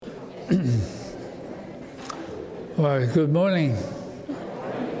Well, good morning.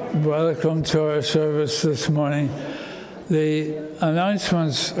 Welcome to our service this morning. The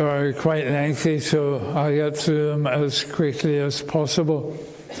announcements are quite lengthy, so I'll get through them as quickly as possible.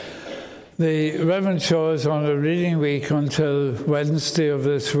 The Reverend Shaw is on a reading week until Wednesday of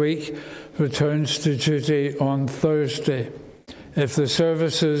this week, returns to duty on Thursday. If the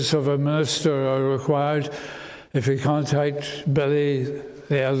services of a minister are required, if you contact Billy,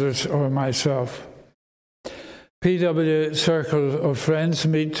 the elders, or myself. PW Circle of Friends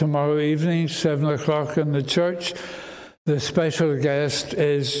meet tomorrow evening, 7 o'clock in the church. The special guest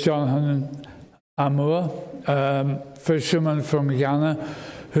is Jonathan Amua, fisherman from Ghana,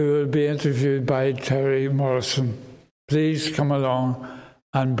 who will be interviewed by Terry Morrison. Please come along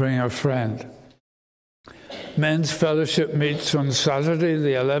and bring a friend. Men's Fellowship meets on Saturday,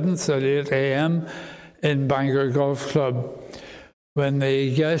 the 11th at 8 a.m. in Bangor Golf Club, when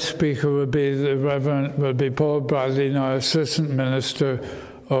the guest speaker will be Paul Bradley, now Assistant Minister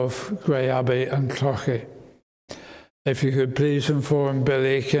of Grey Abbey and Cloughy. If you could please inform Bill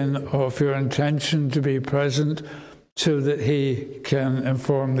Aiken of your intention to be present so that he can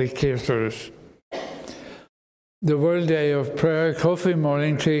inform the caterers. The World Day of Prayer Coffee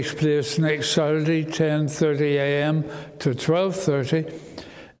Morning takes place next Saturday, 10:30 a.m. to 12:30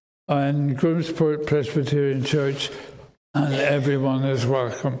 in Groomsport Presbyterian Church, and everyone is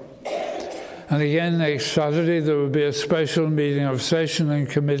welcome. And again, next Saturday, there will be a special meeting of session and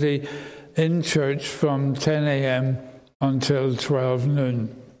committee in church from 10 a.m. until 12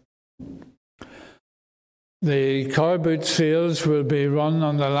 noon. The car boot sales will be run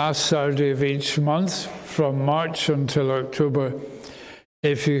on the last Saturday of each month from March until October.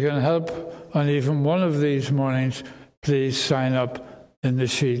 If you can help on even one of these mornings, please sign up in the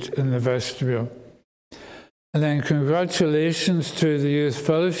sheet in the vestibule. And then congratulations to the Youth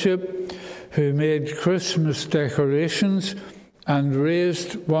Fellowship, who made Christmas decorations and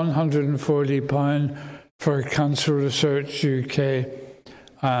raised £140 for Cancer Research UK.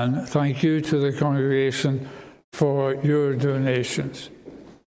 And thank you to the congregation for your donations.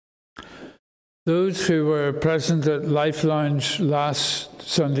 Those who were present at Life Lounge last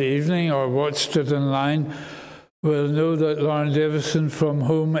Sunday evening or watched it online will know that Lauren Davison from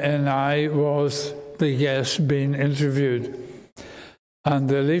Home NI was the guest being interviewed. And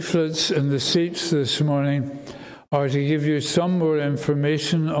the leaflets in the seats this morning are to give you some more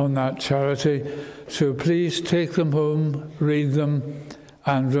information on that charity. So please take them home, read them,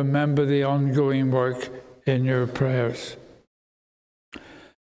 and remember the ongoing work in your prayers.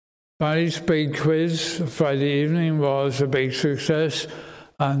 Barry's big quiz Friday evening was a big success,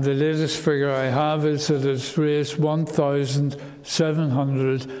 and the latest figure I have is that it's raised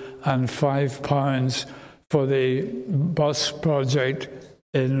 £1,705 for the bus project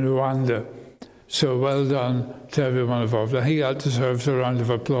in Rwanda. So well done to everyone involved. I think that deserves a round of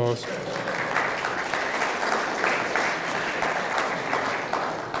applause.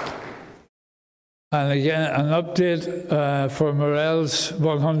 And again, an update for Morel's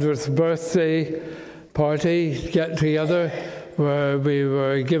 100th birthday party get-together, where we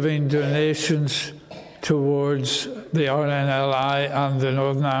were giving donations towards the RNLI and the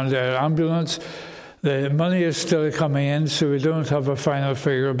Northern Ireland Air Ambulance. The money is still coming in, so we don't have a final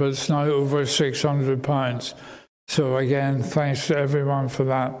figure, but it's now over £600. So again, thanks to everyone for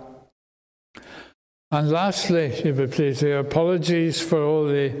that. And lastly, you'll be pleased to hear apologies for all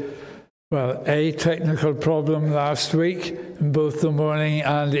a technical problem last week in both the morning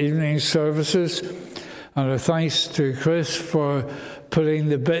and evening services. And a thanks to Chris for putting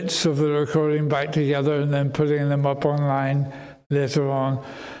the bits of the recording back together and then putting them up online later on.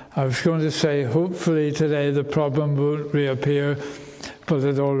 I was going to say, hopefully today the problem won't reappear, but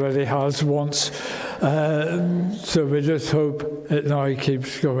it already has once. So we just hope it now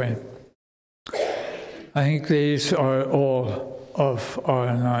keeps going. I think these are all of our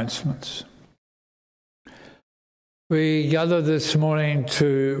announcements. We gather this morning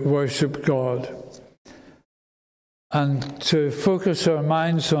to worship God. And to focus our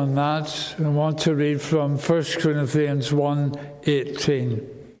minds on that, I want to read from 1 Corinthians 1:18.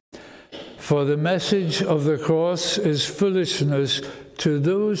 For the message of the cross is foolishness to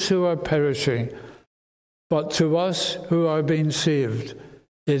those who are perishing, but to us who are being saved,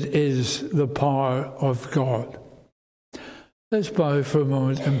 it is the power of God. Let's bow for a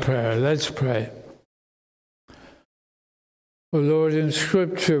moment in prayer. Let's pray. O Lord, in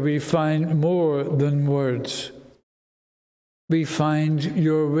Scripture we find more than words. We find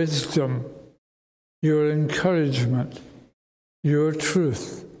your wisdom, your encouragement, your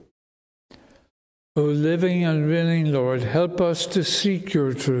truth. O living and reigning Lord, help us to seek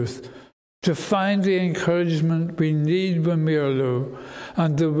your truth to find the encouragement we need when we are low,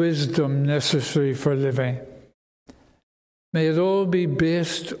 and the wisdom necessary for living. May it all be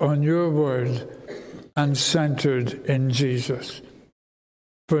based on your word and centered in Jesus.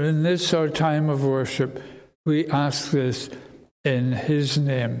 For in this our time of worship, we ask this in his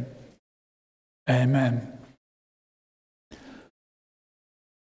name. Amen.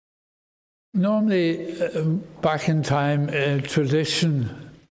 Normally, back in time, tradition,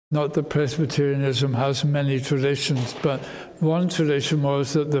 not that Presbyterianism has many traditions, but one tradition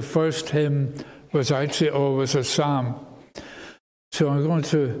was that the first hymn was actually always a psalm. So I'm going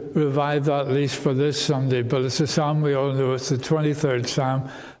to revive that at least for this Sunday, but it's a psalm we all know. It's the 23rd Psalm,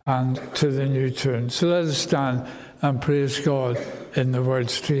 and to the new tune. So let us stand and praise God in the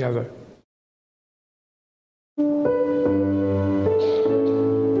words together.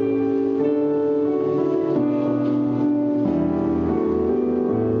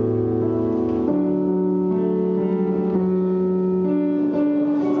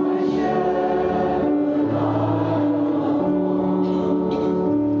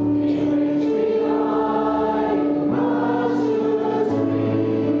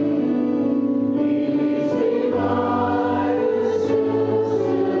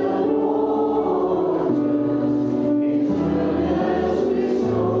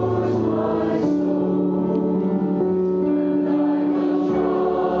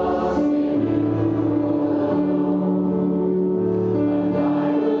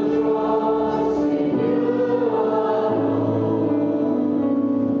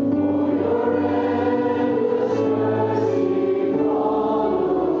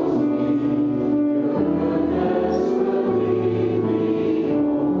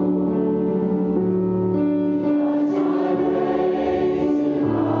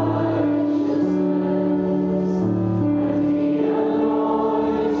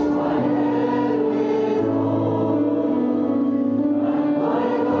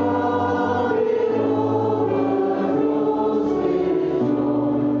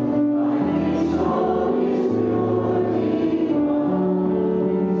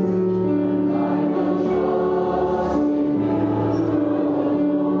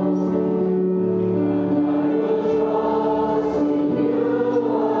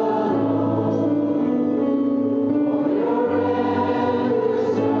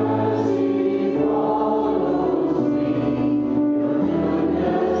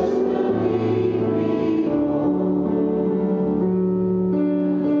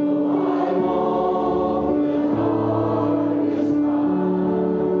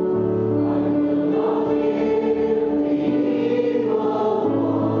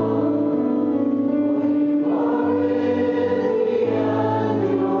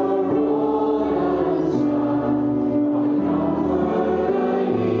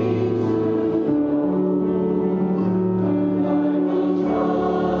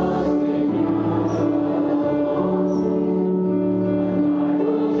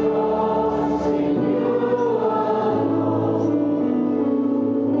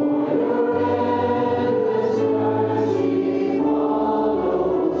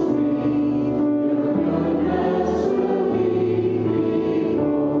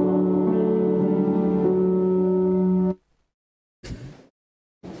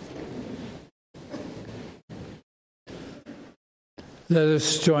 Let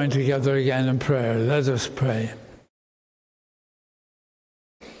us join together again in prayer. Let us pray.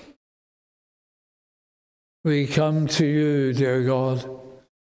 We come to you, dear God,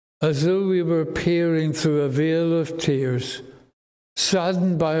 as though we were peering through a veil of tears,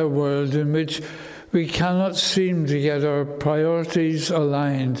 saddened by a world in which we cannot seem to get our priorities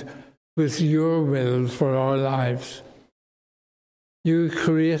aligned with your will for our lives. You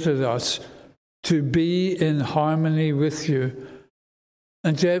created us to be in harmony with you,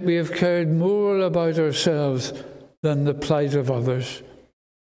 and yet we have cared more about ourselves than the plight of others.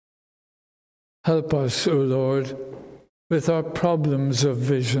 Help us, O Lord, with our problems of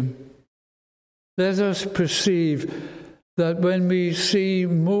vision. Let us perceive that when we see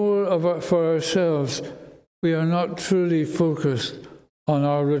more for ourselves, we are not truly focused on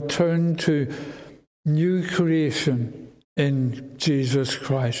our return to new creation in Jesus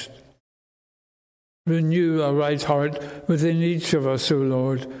Christ. Renew a right heart within each of us, O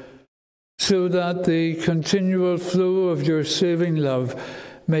Lord, so that the continual flow of your saving love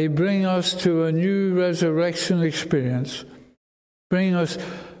may bring us to a new resurrection experience. Bring us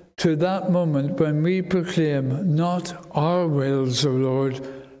to that moment when we proclaim, not our wills, O Lord,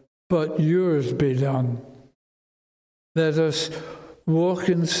 but yours be done. Let us walk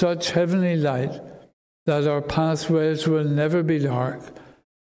in such heavenly light that our pathways will never be dark,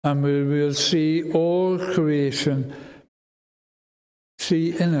 and we will see all creation,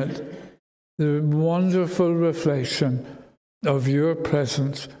 see in it the wonderful reflection of your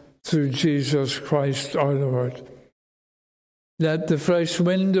presence through Jesus Christ our Lord. Let the fresh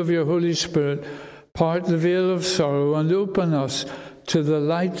wind of your Holy Spirit part the veil of sorrow and open us to the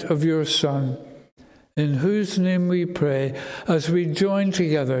light of your Son, in whose name we pray as we join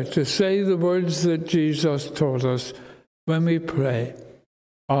together to say the words that Jesus taught us when we pray.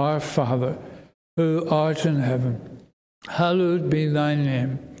 Our Father, who art in heaven, hallowed be thy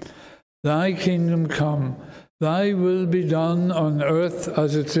name. Thy kingdom come, thy will be done on earth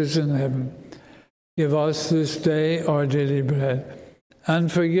as it is in heaven. Give us this day our daily bread,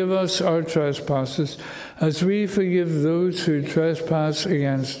 and forgive us our trespasses, as we forgive those who trespass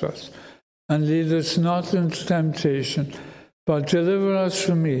against us. And lead us not into temptation, but deliver us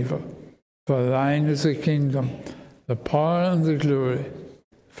from evil. For thine is the kingdom, the power and the glory,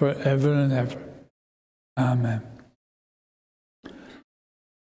 forever and ever. Amen.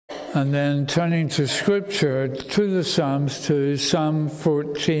 And then turning to Scripture, to the Psalms, to Psalm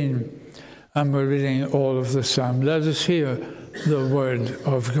 14. And we're reading all of the Psalm. Let us hear the word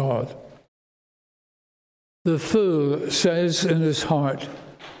of God. The fool says in his heart,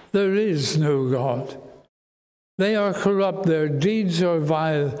 there is no God. They are corrupt, their deeds are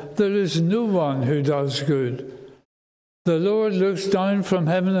vile. There is no one who does good. The Lord looks down from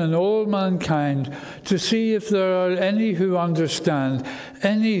heaven on all mankind to see if there are any who understand,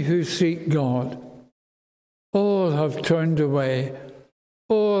 any who seek God. All have turned away.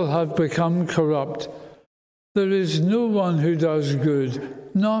 All have become corrupt. There is no one who does good,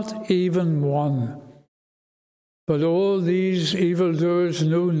 not even one. But all these evildoers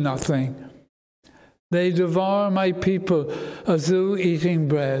know nothing. They devour my people as though eating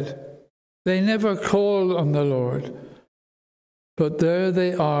bread. They never call on the Lord. But there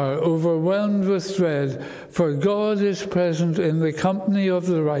they are, overwhelmed with dread, for God is present in the company of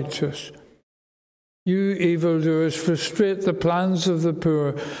the righteous. You evildoers frustrate the plans of the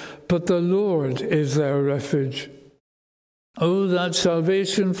poor, but the Lord is their refuge. Oh, that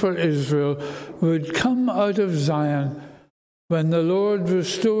salvation for Israel would come out of Zion when the Lord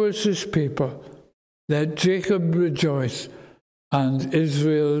restores his people. Let Jacob rejoice and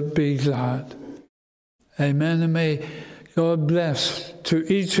Israel be glad. Amen. And may God bless to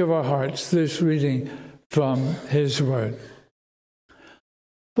each of our hearts this reading from his word.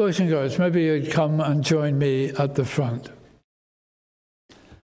 Boys and girls, maybe you'd come and join me at the front.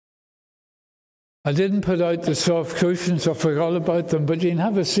 I didn't put out the soft cushions, I forgot about them, but you can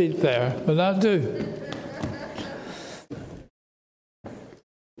have a seat there. Will that do?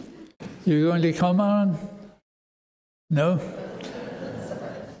 You going to come, Aaron? No?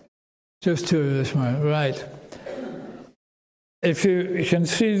 Just two of this morning, right. If you can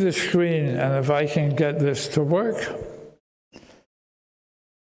see the screen, and if I can get this to work.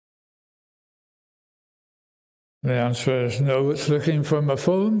 The answer is no, it's looking for my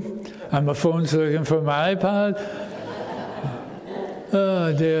phone, and my phone's looking for my iPad.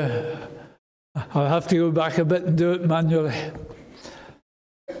 Oh dear. I'll have to go back a bit and do it manually.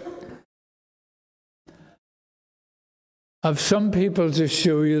 I've some people to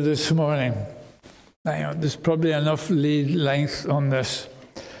show you this morning. Now, there's probably enough lead length on this.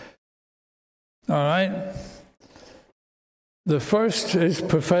 All right. The first is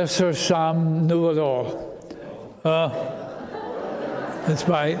Professor Sam Know-it-all. It's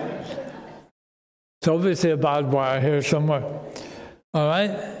right. It's obviously a bad wire here somewhere. All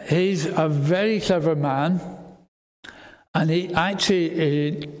right. He's a very clever man, and he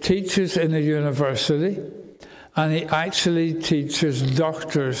actually teaches in a university, and he actually teaches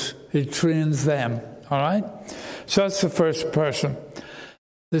doctors. He trains them. All right. So that's the first person.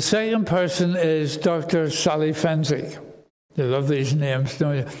 The second person is Dr. Sally Fenwick. You love these names,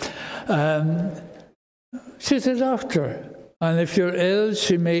 don't you? She's a doctor, and if you're ill,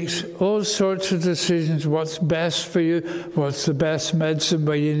 she makes all sorts of decisions, what's best for you, what's the best medicine,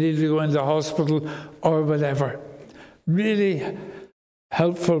 where you need to go into hospital or whatever. Really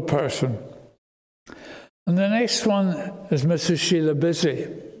helpful person. And the next one is Mrs. Sheila Busy.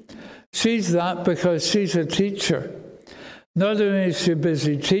 She's that because she's a teacher. Not only is she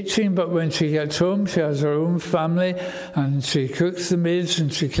busy teaching, but when she gets home, she has her own family, and she cooks the meals,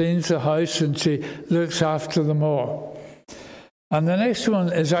 and she cleans the house, and she looks after them all. And the next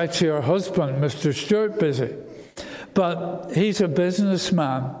one is actually her husband, Mr. Stuart Busy. But he's a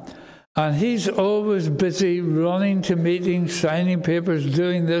businessman, and he's always busy running to meetings, signing papers,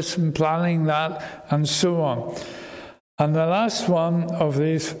 doing this and planning that, and so on. And the last one of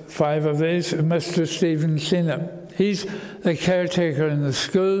these 5 of these is Mr. Stephen Cleanham. He's the caretaker in the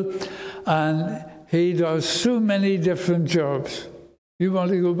school, and he does so many different jobs. You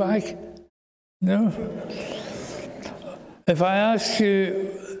want to go back? No? If I ask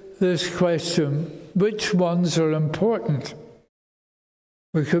you this question, which ones are important?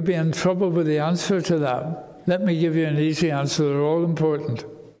 We could be in trouble with the answer to that. Let me give you an easy answer. They're all important.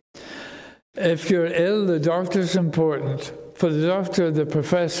 If you're ill, the doctor's important. For the doctor, the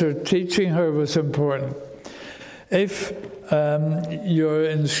professor teaching her was important. If you're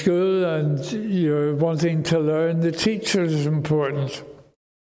in school and you're wanting to learn, the teacher is important.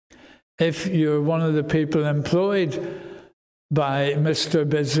 If you're one of the people employed by Mr.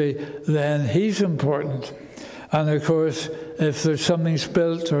 Busy, then he's important. And of course, if there's something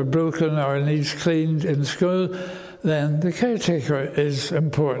spilt or broken or needs cleaned in school, then the caretaker is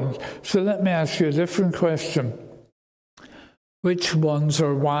important. So let me ask you a different question. Which ones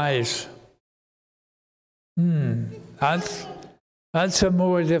are wise? That's a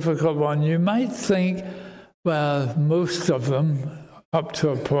more difficult one. You might think, well, most of them, up to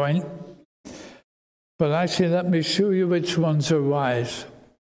a point. But actually, let me show you which ones are wise.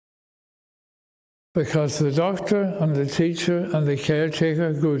 Because the doctor and the teacher and the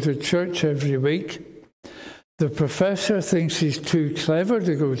caretaker go to church every week. The professor thinks he's too clever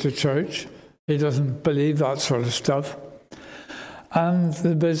to go to church. He doesn't believe that sort of stuff. And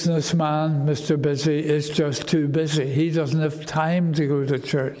the businessman, Mr. Busy, is just too busy. He doesn't have time to go to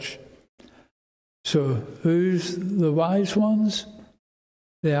church. So who's the wise ones?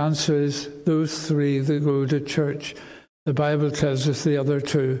 The answer is those 3 that go to church. The Bible tells us the other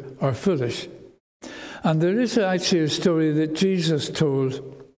 2 are foolish. And there is actually a story that Jesus told.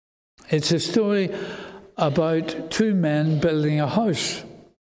 It's a story about 2 men building a house.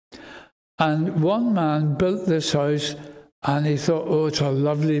 And one man built this house and he thought, oh, it's a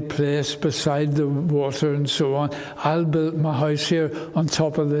lovely place beside the water and so on. I'll build my house here on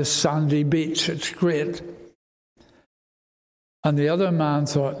top of this sandy beach. It's great. And the other man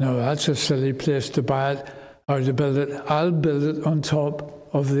thought, no, that's a silly place to buy it or to build it. I'll build it on top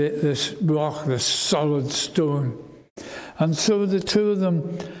of this rock, this solid stone. And so the 2 of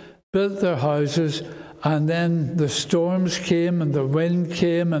them built their houses, and then the storms came and the wind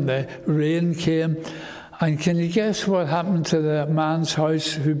came and the rain came. And can you guess what happened to the man's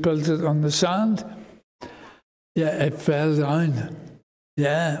house who built it on the sand? Yeah, it fell down.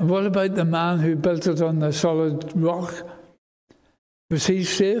 Yeah. What about the man who built it on the solid rock? Was he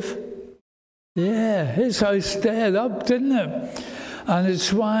safe? Yeah, his house stayed up, didn't it? And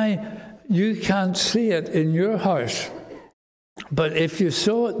it's why you can't see it in your house. But if you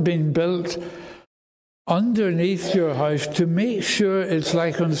saw it being built underneath your house, to make sure it's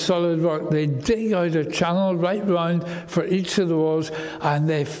like on solid rock, they dig out a channel right round for each of the walls and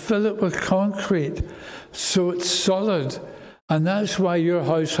they fill it with concrete so it's solid. And that's why your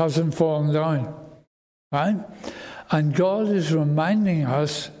house hasn't fallen down. Right? And God is reminding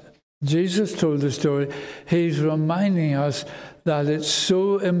us, Jesus told the story, he's reminding us that it's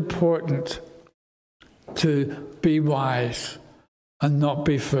so important to be wise and not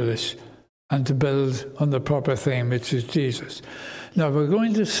be foolish, and to build on the proper thing, which is Jesus. Now, we're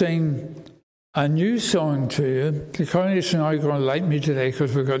going to sing a new song to you. The congregation are going to like me today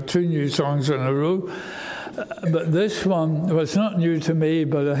because we've got 2 new songs in a row. But this one was not new to me,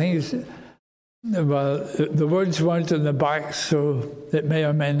 but I think it's, well, the words weren't in the back, so it may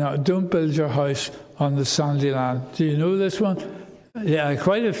or may not. Don't build your house on the sandy land. Do you know this one? Yeah,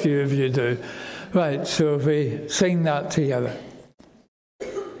 quite a few of you do. Right, so if we sing that together.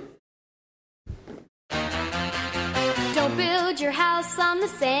 Don't build your house on the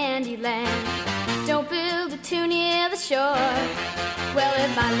sandy land. Don't build it too near the shore. Well,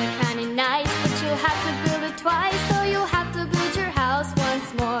 it might look kind of nice, but you'll have to build it twice, so you'll have to build your house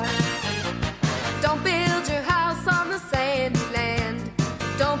once more. Don't build your house on the sandy land.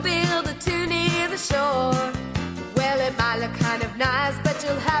 Don't build it too near the shore. Well, it might look kind of nice, but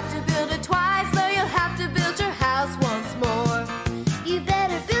you'll have to build it twice, so you'll have to build your house once more. You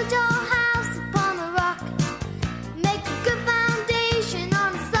better build your house upon the rock. Make a good foundation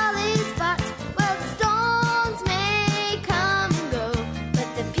on a solid spot. Well, the storms may come and go, but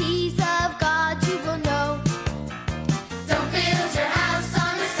the peace of God you will know. Don't build your house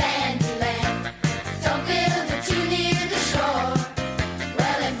on the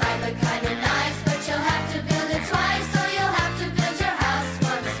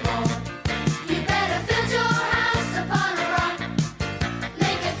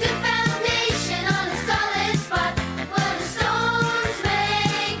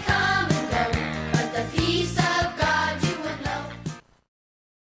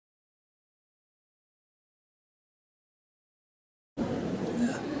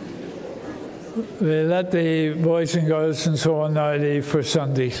we let the boys and girls and so on now leave for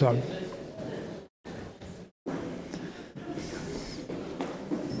Sunday Club.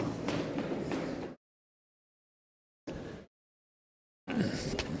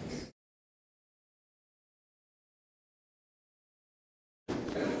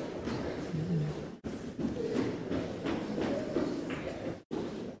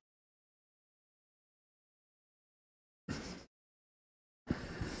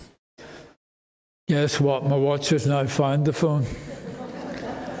 Guess what? My watch has now found the phone.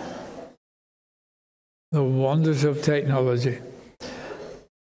 The wonders of technology.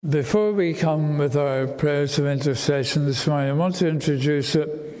 Before we come with our prayers of intercession this morning, I want to introduce it.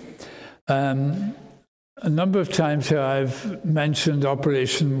 A number of times here I've mentioned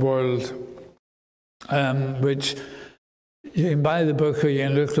Operation World, which you can buy the book or you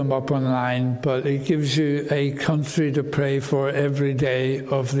can look them up online, but it gives you a country to pray for every day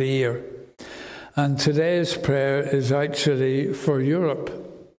of the year. And today's prayer is actually for Europe,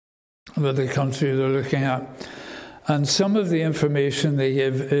 the country they're looking at. And some of the information they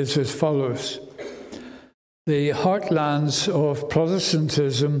give is as follows. The heartlands of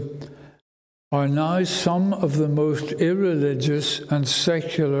Protestantism are now some of the most irreligious and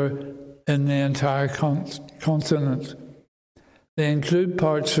secular in the entire continent. They include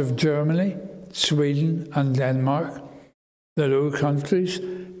parts of Germany, Sweden and Denmark, the Low Countries,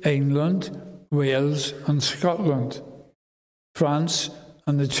 England, Wales and Scotland, France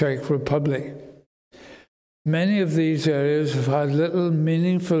and the Czech Republic. Many of these areas have had little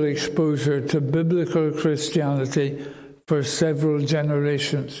meaningful exposure to biblical Christianity for several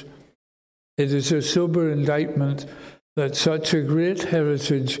generations. It is a sober indictment that such a great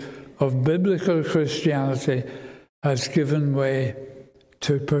heritage of biblical Christianity has given way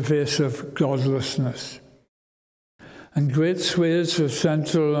to pervasive godlessness. And great swathes of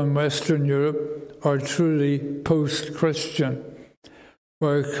Central and Western Europe are truly post-Christian,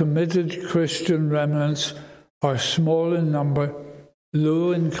 where committed Christian remnants are small in number,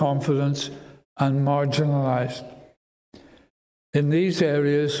 low in confidence, and marginalized. In these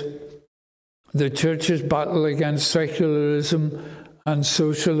areas, the Church's battle against secularism and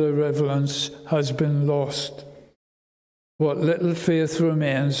social irreverence has been lost. What little faith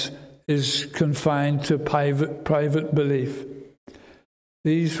remains is confined to private belief.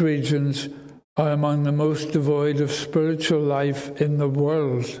 These regions are among the most devoid of spiritual life in the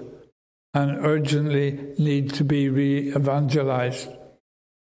world and urgently need to be re-evangelized.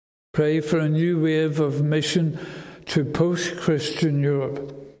 Pray for a new wave of mission to post-Christian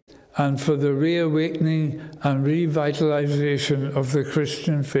Europe and for the reawakening and revitalization of the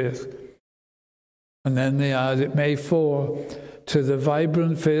Christian faith. And then they add, it may fall to the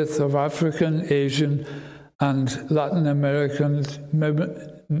vibrant faith of African, Asian, and Latin American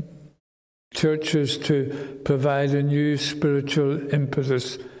churches to provide a new spiritual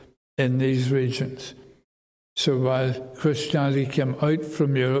impetus in these regions. So while Christianity came out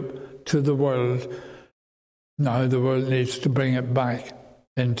from Europe to the world, now the world needs to bring it back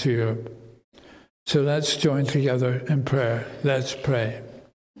into Europe. So let's join together in prayer. Let's pray.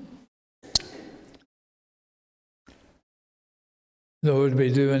 Lord,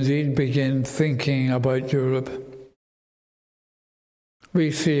 we do indeed begin thinking about Europe.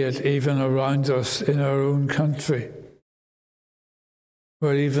 We see it even around us in our own country,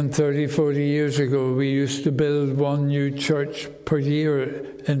 where even 30, 40 years ago we used to build one new church per year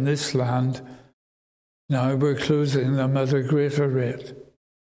in this land. Now we're closing them at a greater rate.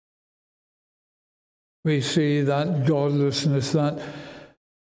 We see that godlessness, that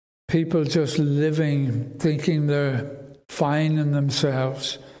people just living, thinking they're fine in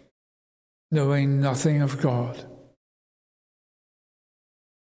themselves, knowing nothing of God.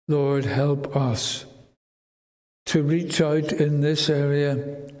 Lord, help us to reach out in this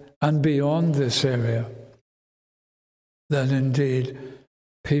area and beyond this area, that indeed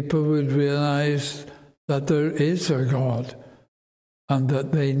people would realize that there is a God and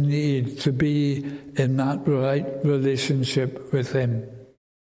that they need to be in that right relationship with Him.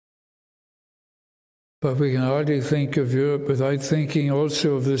 But we can hardly think of Europe without thinking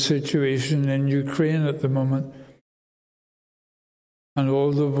also of the situation in Ukraine at the moment and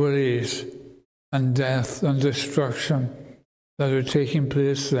all the worries and death and destruction that are taking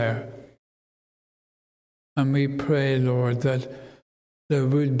place there. And we pray, Lord, that there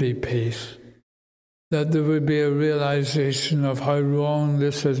would be peace, that there would be a realization of how wrong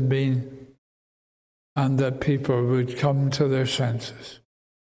this has been, and that people would come to their senses.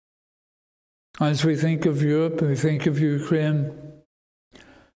 As we think of Europe, we think of Ukraine,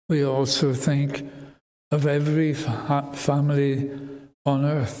 we also think of every family on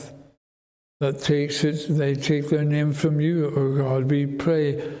earth that they take their name from you, O God. We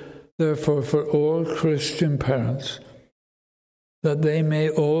pray, therefore, for all Christian parents, that they may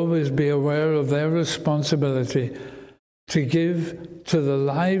always be aware of their responsibility to give to the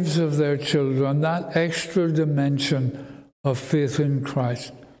lives of their children that extra dimension of faith in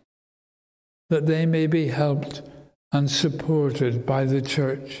Christ, that they may be helped and supported by the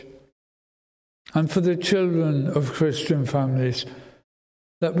church. And for the children of Christian families,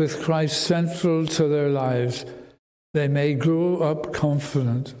 that with Christ central to their lives, they may grow up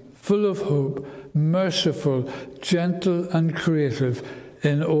confident, full of hope, merciful, gentle, and creative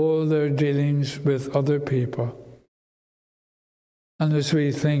in all their dealings with other people. And as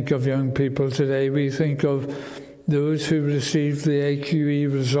we think of young people today, we think of those who received the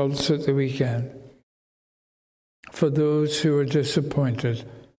AQE results at the weekend. For those who are disappointed,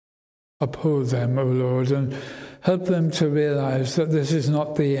 uphold them, O Lord, and help them to realize that this is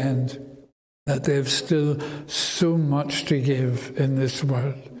not the end, that they have still so much to give in this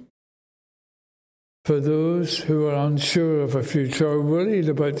world. For those who are unsure of a future or worried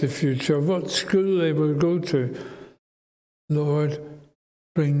about the future, of what school they will go to, Lord,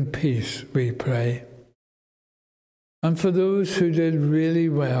 bring peace, we pray. And for those who did really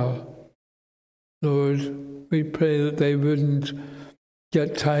well, Lord, we pray that they wouldn't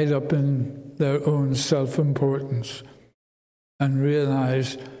get tied up in their own self-importance and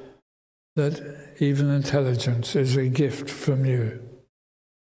realize that even intelligence is a gift from you.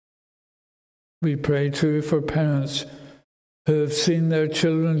 We pray too for parents who have seen their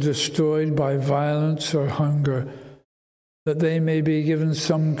children destroyed by violence or hunger, that they may be given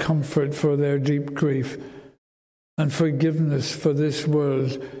some comfort for their deep grief and forgiveness for this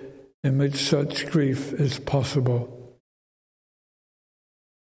world in which such grief is possible.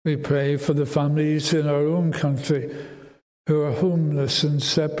 We pray for the families in our own country who are homeless and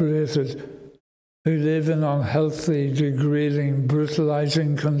separated, who live in unhealthy, degrading,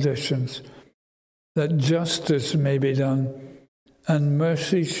 brutalizing conditions, that justice may be done and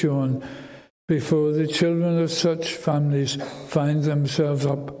mercy shown before the children of such families find themselves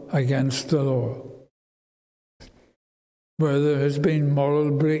up against the law. Where there has been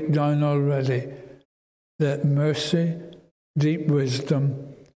moral breakdown already, let mercy, deep wisdom,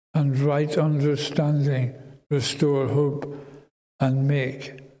 and right understanding restore hope and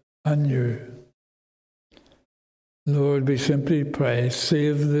make anew. Lord, we simply pray,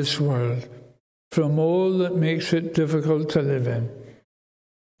 save this world from all that makes it difficult to live in.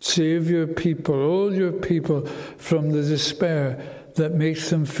 Save your people, all your people, from the despair that makes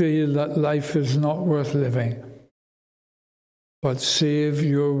them feel that life is not worth living. But save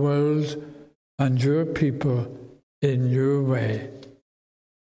your world and your people in your way.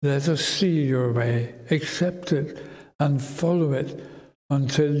 Let us see your way, accept it, and follow it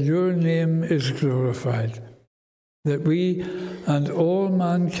until your name is glorified, that we and all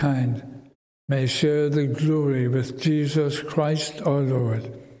mankind may share the glory with Jesus Christ our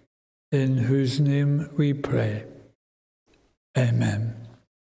Lord, in whose name we pray. Amen.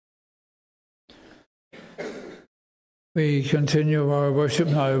 We continue our worship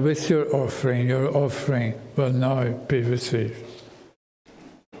now with your offering. Your offering will now be received.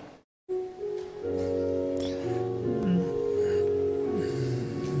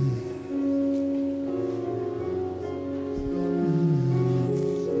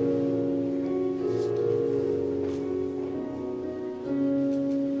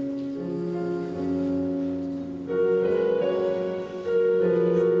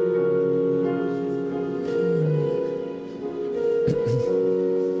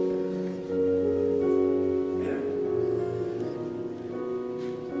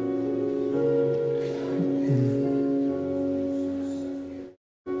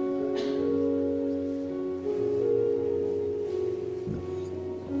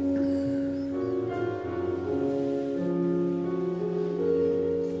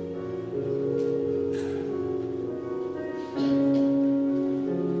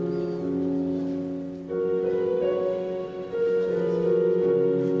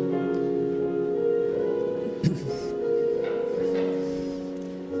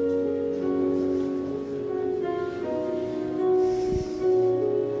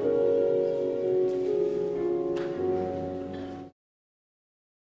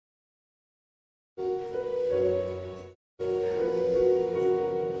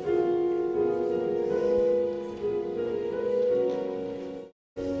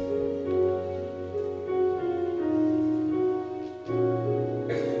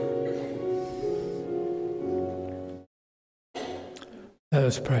 Let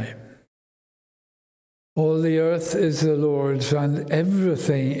us pray. All the earth is the Lord's and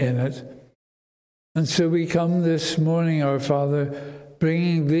everything in it. And so we come this morning, our Father,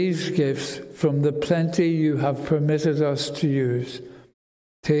 bringing these gifts from the plenty you have permitted us to use.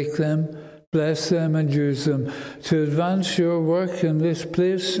 Take them, bless them, and use them to advance your work in this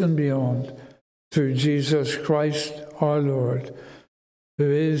place and beyond, through Jesus Christ our Lord, who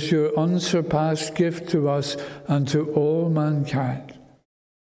is your unsurpassed gift to us and to all mankind.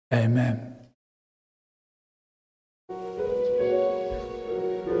 Amen.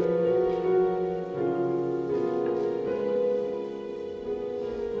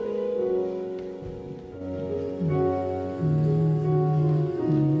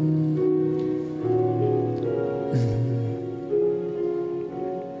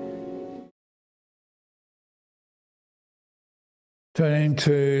 Turning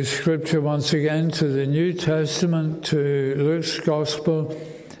to Scripture once again, to the New Testament, to Luke's Gospel,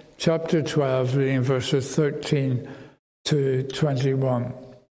 chapter 12, reading verses 13 to 21.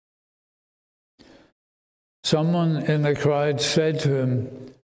 Someone in the crowd said to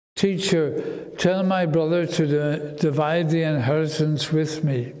him, "Teacher, tell my brother to divide the inheritance with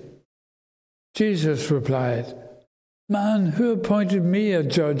me." Jesus replied, "Man, who appointed me a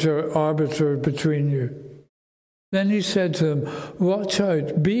judge or arbiter between you?" Then he said to them, "Watch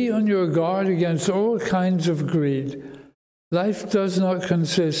out, be on your guard against all kinds of greed. Life does not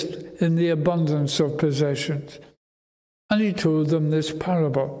consist in the abundance of possessions." And he told them this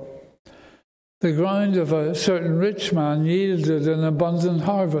parable. The ground of a certain rich man yielded an abundant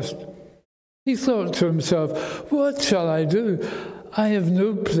harvest. He thought to himself, "What shall I do? I have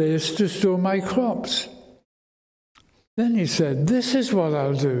no place to store my crops." Then he said, "This is what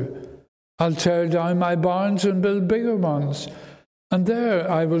I'll do. I'll tear down my barns and build bigger ones, and there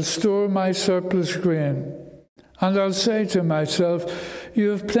I will store my surplus grain. And I'll say to myself, 'You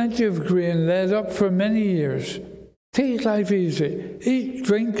have plenty of grain laid up for many years. Take life easy, eat,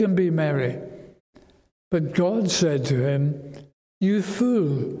 drink, and be merry.' But God said to him, 'You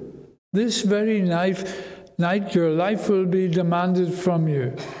fool, this very night your life will be demanded from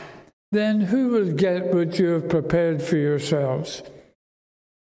you. Then who will get what you have prepared for yourselves?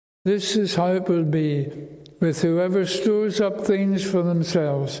 This is how it will be with whoever stores up things for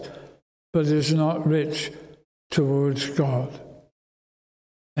themselves, but is not rich towards God."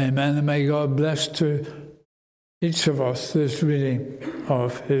 Amen. And may God bless to each of us this reading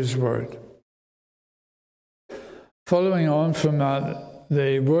of His Word. Following on from that,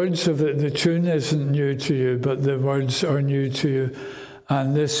 the words of the tune isn't new to you, but the words are new to you,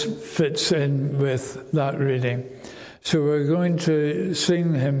 and this fits in with that reading. So we're going to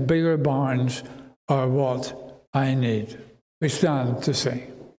sing the hymn, "Bigger Barns Are What I Need." We stand to sing.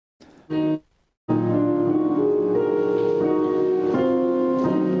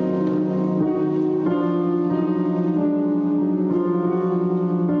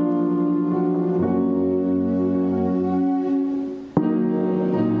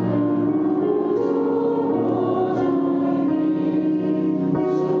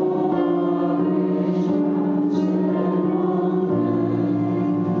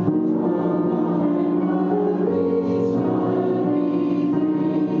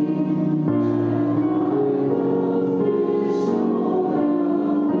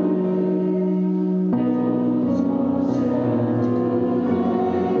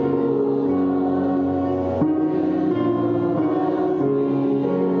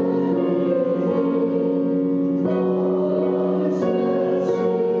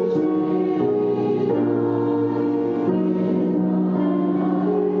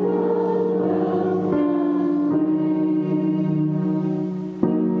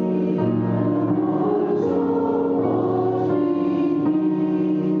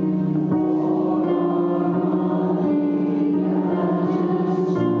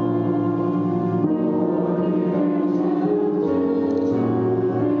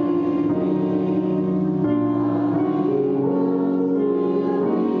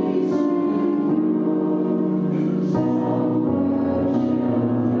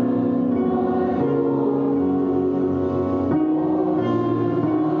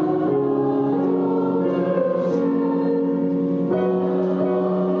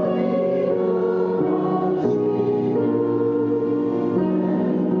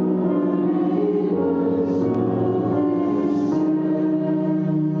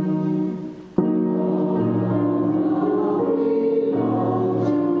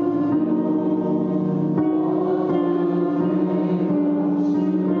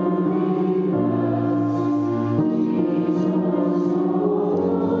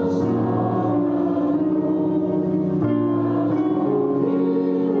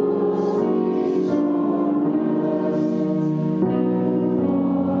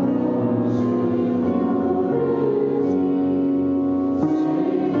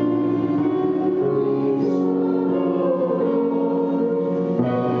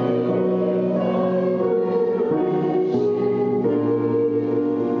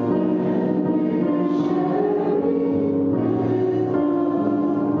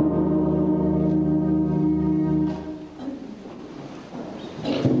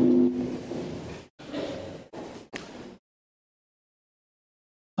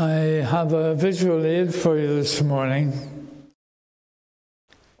 I have a visual aid for you this morning,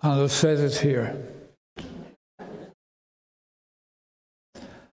 and I'll set it here.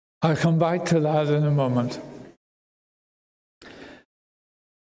 I'll come back to that in a moment.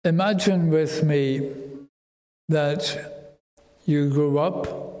 Imagine with me that you grow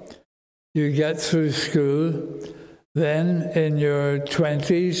up, you get through school, then in your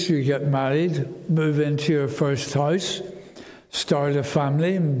 20s you get married, move into your first house, start a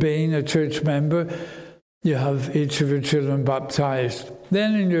family, and being a church member, you have each of your children baptized.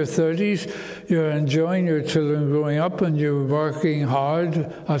 Then in your 30s, you're enjoying your children growing up and you're working hard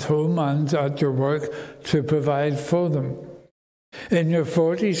at home and at your work to provide for them. In your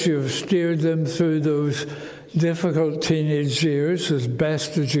 40s, you've steered them through those difficult teenage years as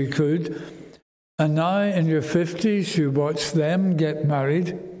best as you could. And now in your 50s, you watch them get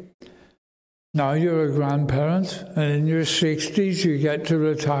married. Now you're a grandparent. And in your 60s, you get to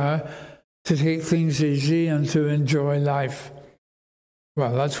retire to take things easy and to enjoy life.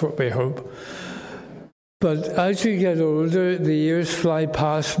 Well, that's what we hope. But as you get older, the years fly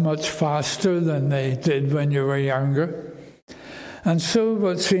past much faster than they did when you were younger. And so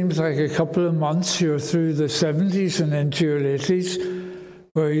what seems like a couple of months, you're through the 70s and into your 80s,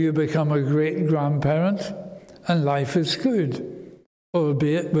 where you become a great-grandparent, and life is good,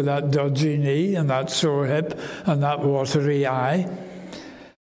 albeit with that dodgy knee and that sore hip and that watery eye.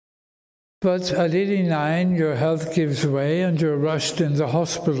 But at 89, your health gives way and you're rushed into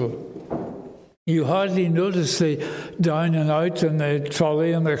hospital. You hardly notice the down and out in the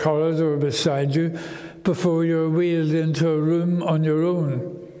trolley in the corridor beside you before you're wheeled into a room on your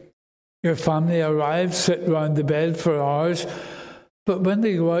own. Your family arrive, sit round the bed for hours, but when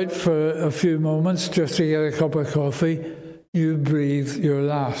they go out for a few moments just to get a cup of coffee, you breathe your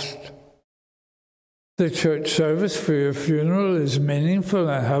last. The church service for your funeral is meaningful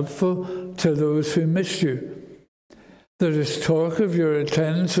and helpful to those who miss you. There is talk of your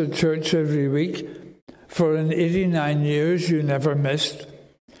attendance at church every week, for in 89 years you never missed.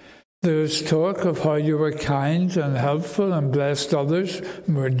 There is talk of how you were kind and helpful and blessed others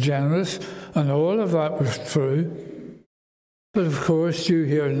and were generous, and all of that was true. But of course you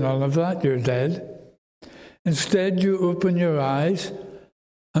hear none of that, you're dead. Instead you open your eyes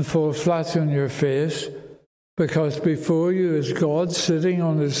and fall flat on your face, because before you is God sitting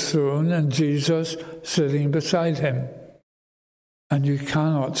on his throne and Jesus sitting beside him. And you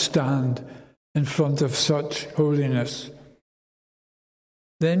cannot stand in front of such holiness.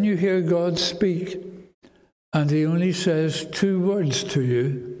 Then you hear God speak, and he only says 2 words to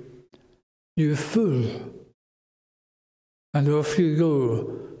you: "You fool." And off you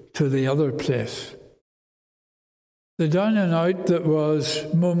go to the other place. The down and out that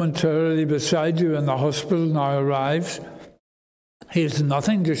was momentarily beside you in the hospital now arrives. He has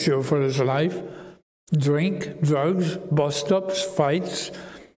nothing to show for his life. Drink, drugs, bust-ups, fights,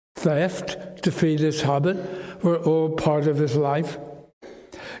 theft to feed his habit were all part of his life.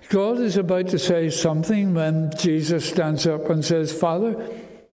 God is about to say something when Jesus stands up and says, "Father,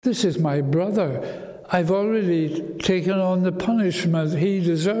 this is my brother. I've already taken on the punishment he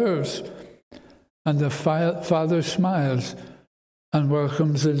deserves." And the Father smiles and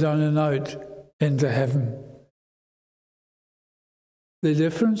welcomes the down and out into heaven. The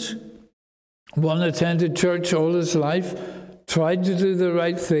difference? One attended church all his life, tried to do the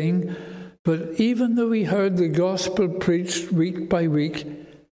right thing, but even though he heard the gospel preached week by week,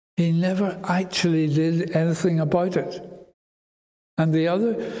 he never actually did anything about it. And the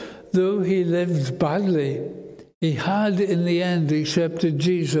other, though he lived badly, he had in the end accepted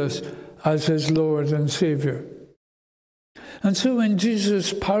Jesus as his Lord and Saviour. And so in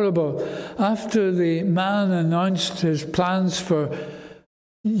Jesus' parable, after the man announced his plans for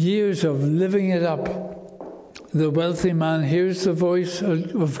years of living it up, the wealthy man hears the voice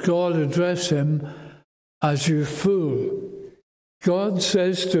of God address him as "you fool." God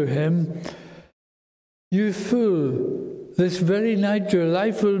says to him, "You fool, this very night your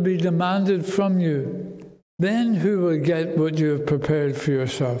life will be demanded from you. Then who will get what you have prepared for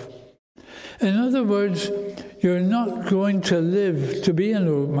yourself?" In other words, you're not going to live to be an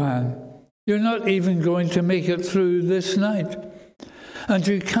old man. You're not even going to make it through this night. And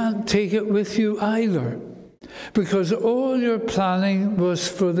you can't take it with you either, because all your planning was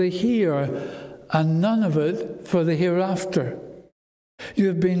for the here and none of it for the hereafter.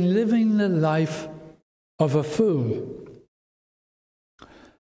 You've been living the life of a fool.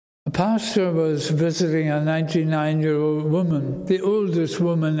 A pastor was visiting a 99-year-old woman, the oldest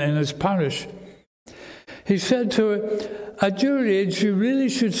woman in his parish. He said to her, "At your age, you really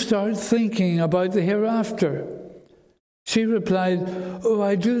should start thinking about the hereafter." She replied, "Oh,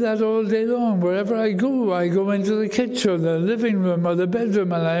 I do that all day long. Wherever I go into the kitchen, the living room, or the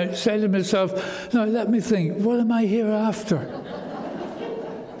bedroom, and I say to myself, now let me think, what am I here after?"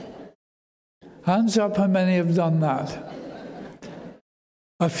 Hands up how many have done that.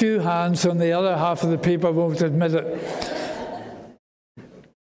 A few hands on the other half of the people won't admit it.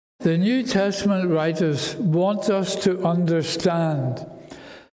 The New Testament writers want us to understand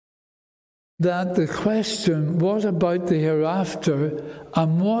that the question, what about the hereafter,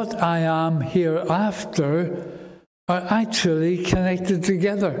 and what I am hereafter, are actually connected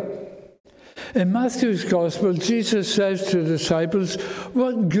together. In Matthew's Gospel, Jesus says to the disciples,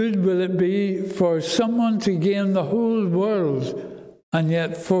 "What good will it be for someone to gain the whole world and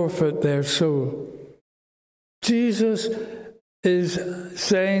yet forfeit their soul?" Jesus is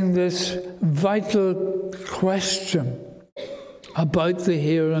saying this vital question about the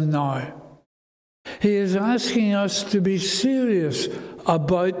here and now. He is asking us to be serious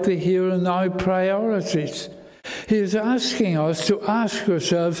about the here and now priorities. He is asking us to ask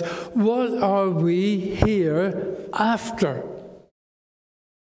ourselves, what are we here after?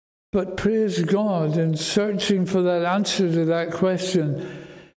 But praise God, in searching for that answer to that question,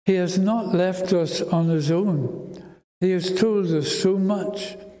 He has not left us on His own. He has told us so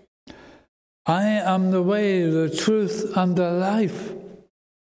much. "I am the way, the truth, and the life.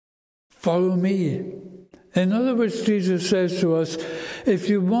 Follow me." In other words, Jesus says to us, if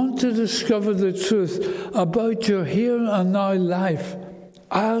you want to discover the truth about your here and now life,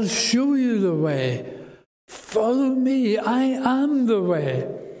 I'll show you the way. Follow me. I am the way.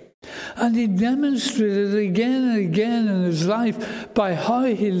 And He demonstrated it again and again in His life by how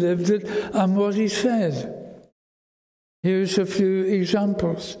He lived it and what He said. Here's a few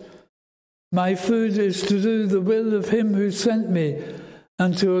examples. "My food is to do the will of Him who sent me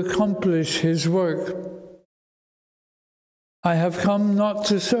and to accomplish His work. I have come not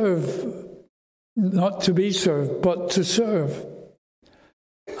to be served, but to serve.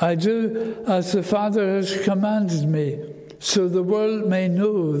 I do as the Father has commanded me, so the world may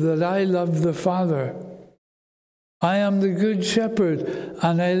know that I love the Father. I am the good shepherd,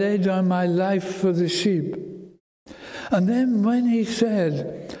 and I lay down my life for the sheep." And then when He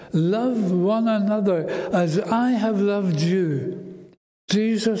said, "Love one another as I have loved you,"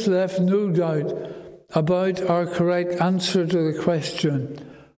 Jesus left no doubt about our correct answer to the question,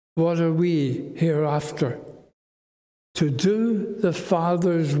 what are we hereafter? To do the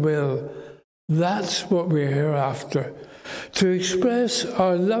Father's will. That's what we're hereafter. To express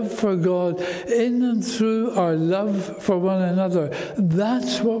our love for God in and through our love for one another.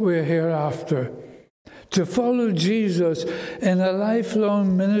 That's what we're hereafter. To follow Jesus in a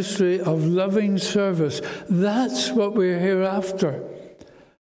lifelong ministry of loving service. That's what we're hereafter.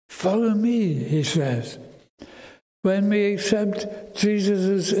 Follow me, He says. When we accept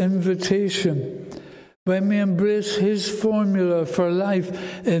Jesus' invitation, when we embrace His formula for life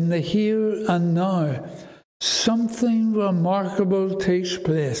in the here and now, something remarkable takes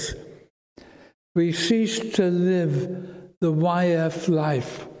place. We cease to live the YF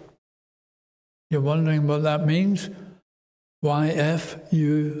life. You're wondering what that means? YF,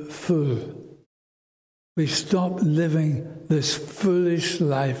 you fool. We stop living this foolish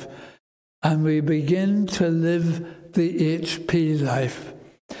life and we begin to live the HP life.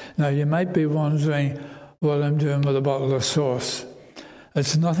 Now, you might be wondering what I'm doing with a bottle of sauce.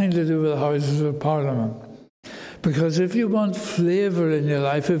 It's nothing to do with the Houses of Parliament. Because if you want flavour in your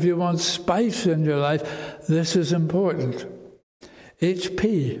life, if you want spice in your life, this is important.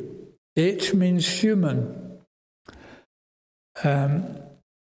 HP. H means human.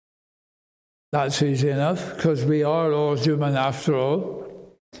 That's easy enough, because we are all human after all.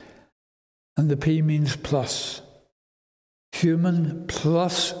 And the P means plus. Human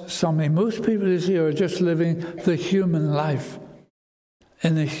plus something. Most people you see are just living the human life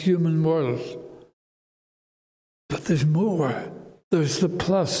in a human world. But there's more. There's the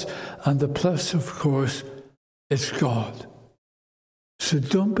plus. And the plus, of course, is God. So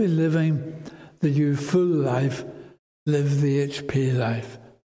don't be living the you full life. Live the HP life.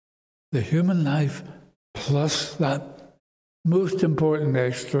 The human life plus that most important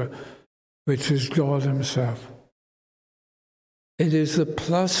extra, which is God Himself. It is the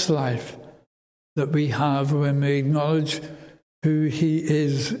plus life that we have when we acknowledge who He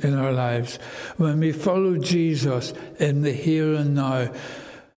is in our lives, when we follow Jesus in the here and now.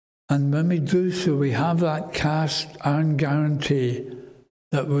 And when we do so, we have that cast iron guarantee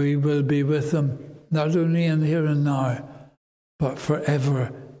that we will be with Him, not only in the here and now, but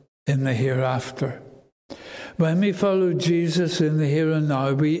forever in the hereafter. When we follow Jesus in the here and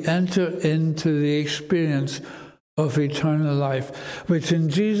now, we enter into the experience of eternal life, which in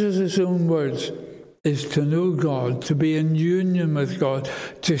Jesus' own words is to know God, to be in union with God,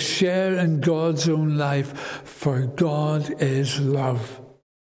 to share in God's own life, for God is love.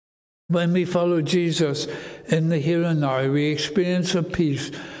 When we follow Jesus in the here and now, we experience a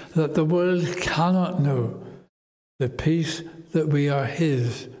peace that the world cannot know, the peace that we are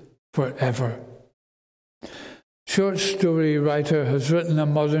His forever. Short story writer has written a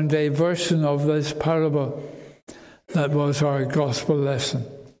modern-day version of this parable that was our gospel lesson.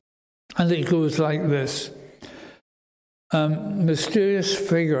 And it goes like this. A mysterious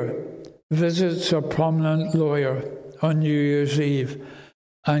figure visits a prominent lawyer on New Year's Eve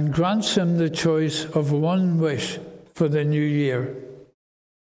and grants him the choice of one wish for the new year.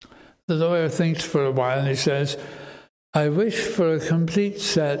 The lawyer thinks for a while and he says, "I wish for a complete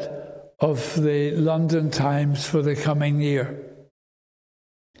set of the London Times for the coming year."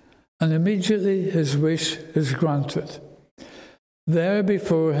 And immediately his wish is granted. There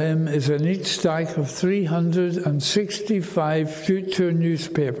before him is a neat stack of 365 future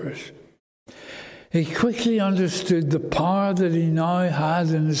newspapers. He quickly understood the power that he now had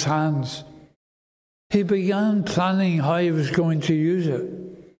in his hands. He began planning how he was going to use it.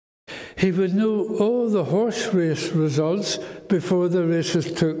 He would know all the horse race results before the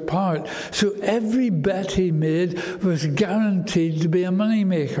races took part, so every bet he made was guaranteed to be a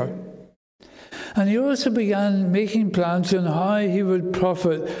moneymaker. And he also began making plans on how he would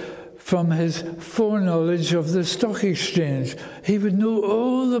profit from his foreknowledge of the stock exchange. He would know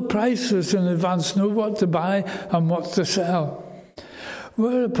all the prices in advance, know what to buy and what to sell.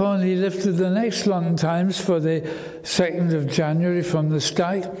 Whereupon he lifted the next London Times for the 2nd of January from the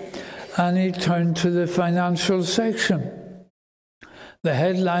stack, and he turned to the financial section. The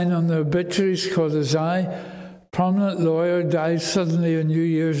headline on the obituaries caught his eye: "Prominent lawyer dies suddenly on New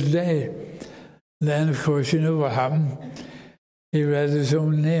Year's Day." Then, of course, you know what happened. He read his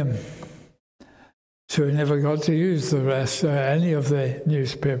own name. So he never got to use the rest, any of the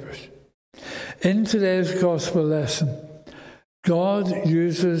newspapers. In today's gospel lesson, God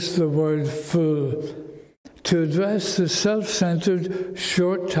uses the word "fool" to address the self-centered,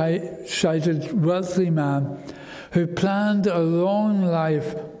 short-sighted, wealthy man who planned a long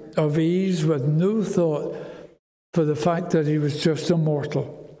life of ease with no thought for the fact that he was just a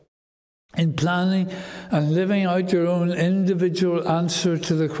mortal. In planning and living out your own individual answer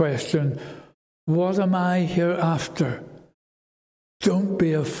to the question, "What am I hereafter?" Don't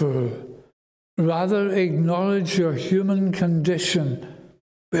be a fool. Rather, acknowledge your human condition.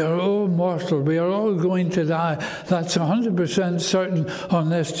 We are all mortal. We are all going to die. That's 100% certain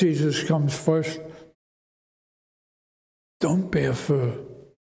unless Jesus comes first. Don't be a fool.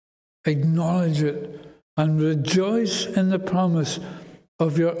 Acknowledge it and rejoice in the promise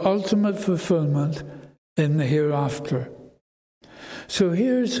of your ultimate fulfillment in the hereafter. So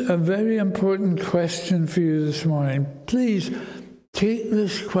here's a very important question for you this morning. Please take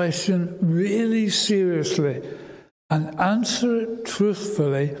this question really seriously and answer it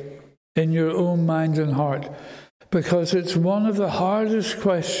truthfully in your own mind and heart, because it's one of the hardest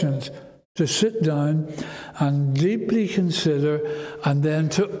questions to sit down and deeply consider and then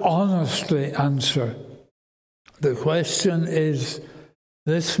to honestly answer. The question is,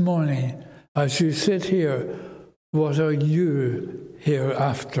 this morning, as you sit here, what are you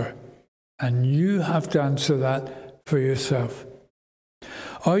hereafter? And you have to answer that for yourself.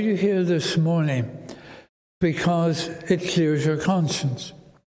 Are you here this morning because it clears your conscience?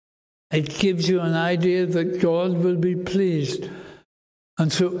 It gives you an idea that God will be pleased.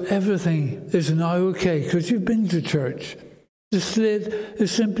 And so everything is now okay because you've been to church. The slate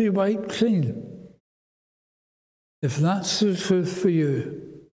is simply wiped clean. If that's the truth for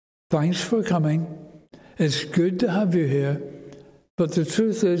you, thanks for coming. It's good to have you here. But the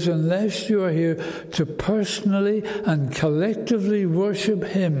truth is, unless you are here to personally and collectively worship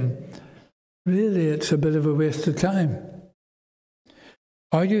Him, really it's a bit of a waste of time.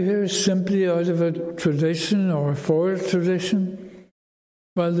 Are you here simply out of a tradition or for a tradition?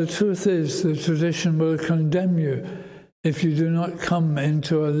 Well, the truth is, the tradition will condemn you if you do not come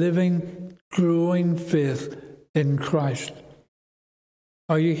into a living, growing faith in Christ.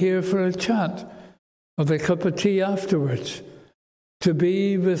 Are you here for a chat or a cup of tea afterwards? To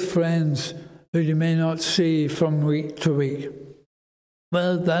be with friends who you may not see from week to week?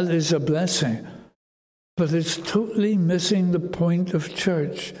 Well, that is a blessing, but it's totally missing the point of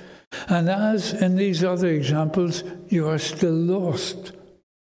church. And as in these other examples, you are still lost.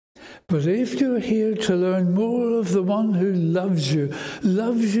 But if you're here to learn more of the one who loves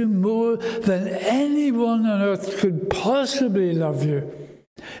you more than anyone on earth could possibly love you,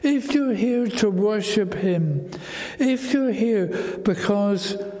 If you're here to worship Him, if you're here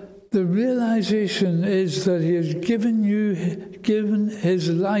because the realization is that He has given His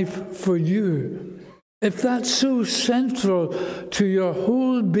life for you, if that's so central to your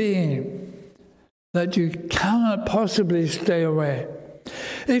whole being that you cannot possibly stay away,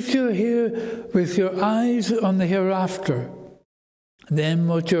 if you're here with your eyes on the hereafter, then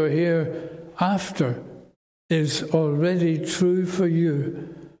what you're here after is already true for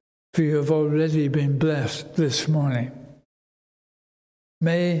you have already been blessed this morning.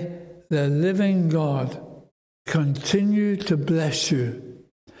 May the living God continue to bless you,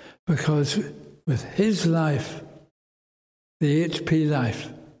 because with His life, the HP life,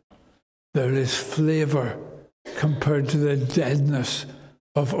 there is flavour compared to the deadness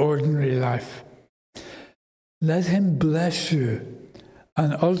of ordinary life. Let Him bless you,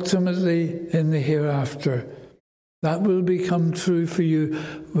 and ultimately in the hereafter, that will become true for you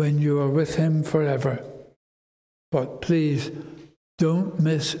when you are with Him forever. But please, don't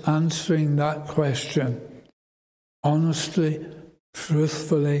miss answering that question honestly,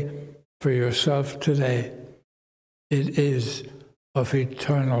 truthfully, for yourself today. It is of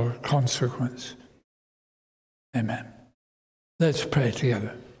eternal consequence. Amen. Let's pray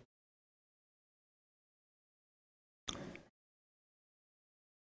together.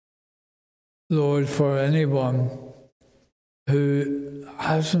 Lord, for anyone who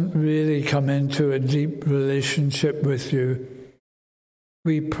hasn't really come into a deep relationship with you,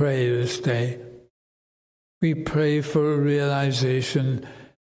 we pray this day. We pray for a realization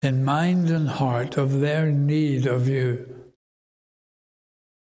in mind and heart of their need of you.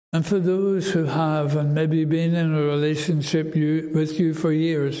 And for those who have and maybe been in a relationship with you for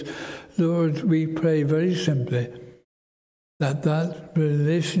years, Lord, we pray very simply that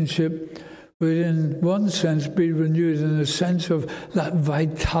relationship would in one sense be renewed, in a sense of that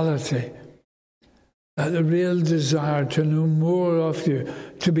vitality, that a real desire to know more of you,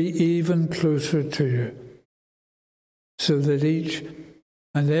 to be even closer to you, so that each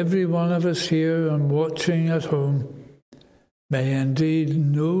and every one of us here and watching at home may indeed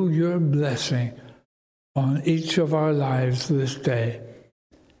know your blessing on each of our lives this day.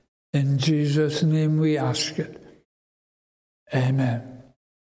 In Jesus' name we ask it. Amen.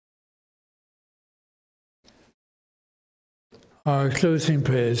 Our closing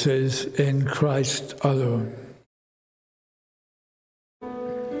praise is in Christ alone.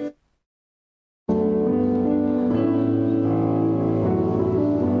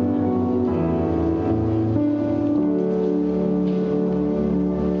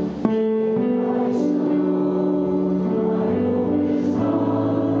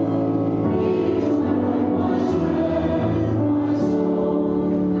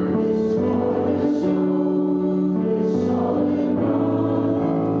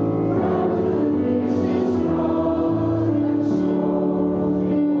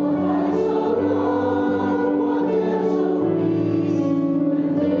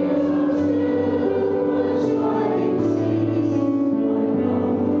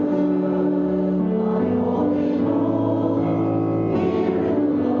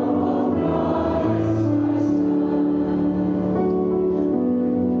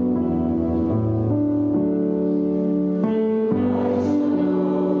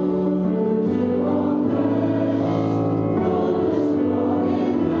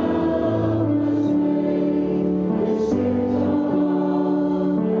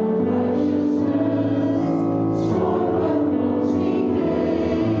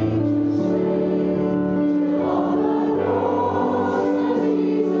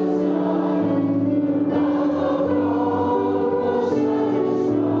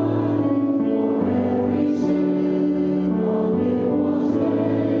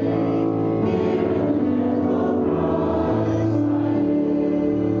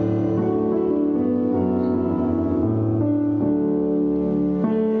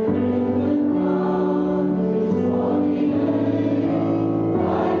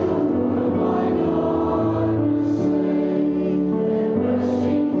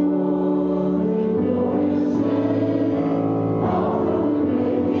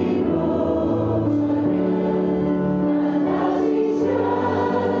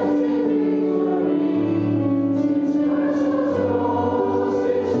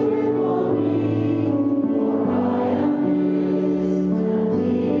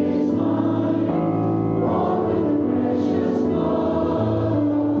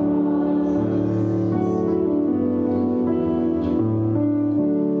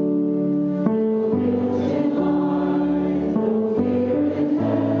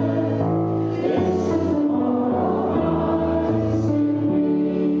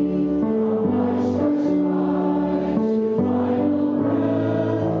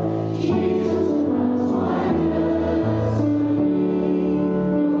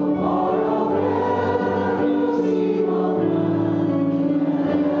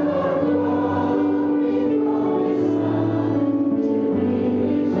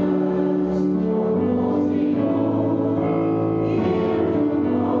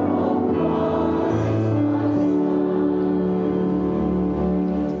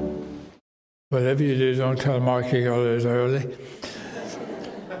 whatever you do, don't tell Mark you got it early.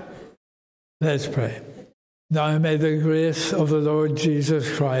 Let's pray. Now may the grace of the Lord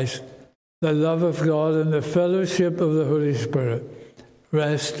Jesus Christ, the love of God, and the fellowship of the Holy Spirit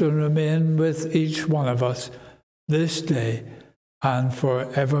rest and remain with each one of us this day and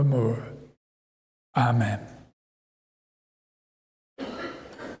forevermore. Amen.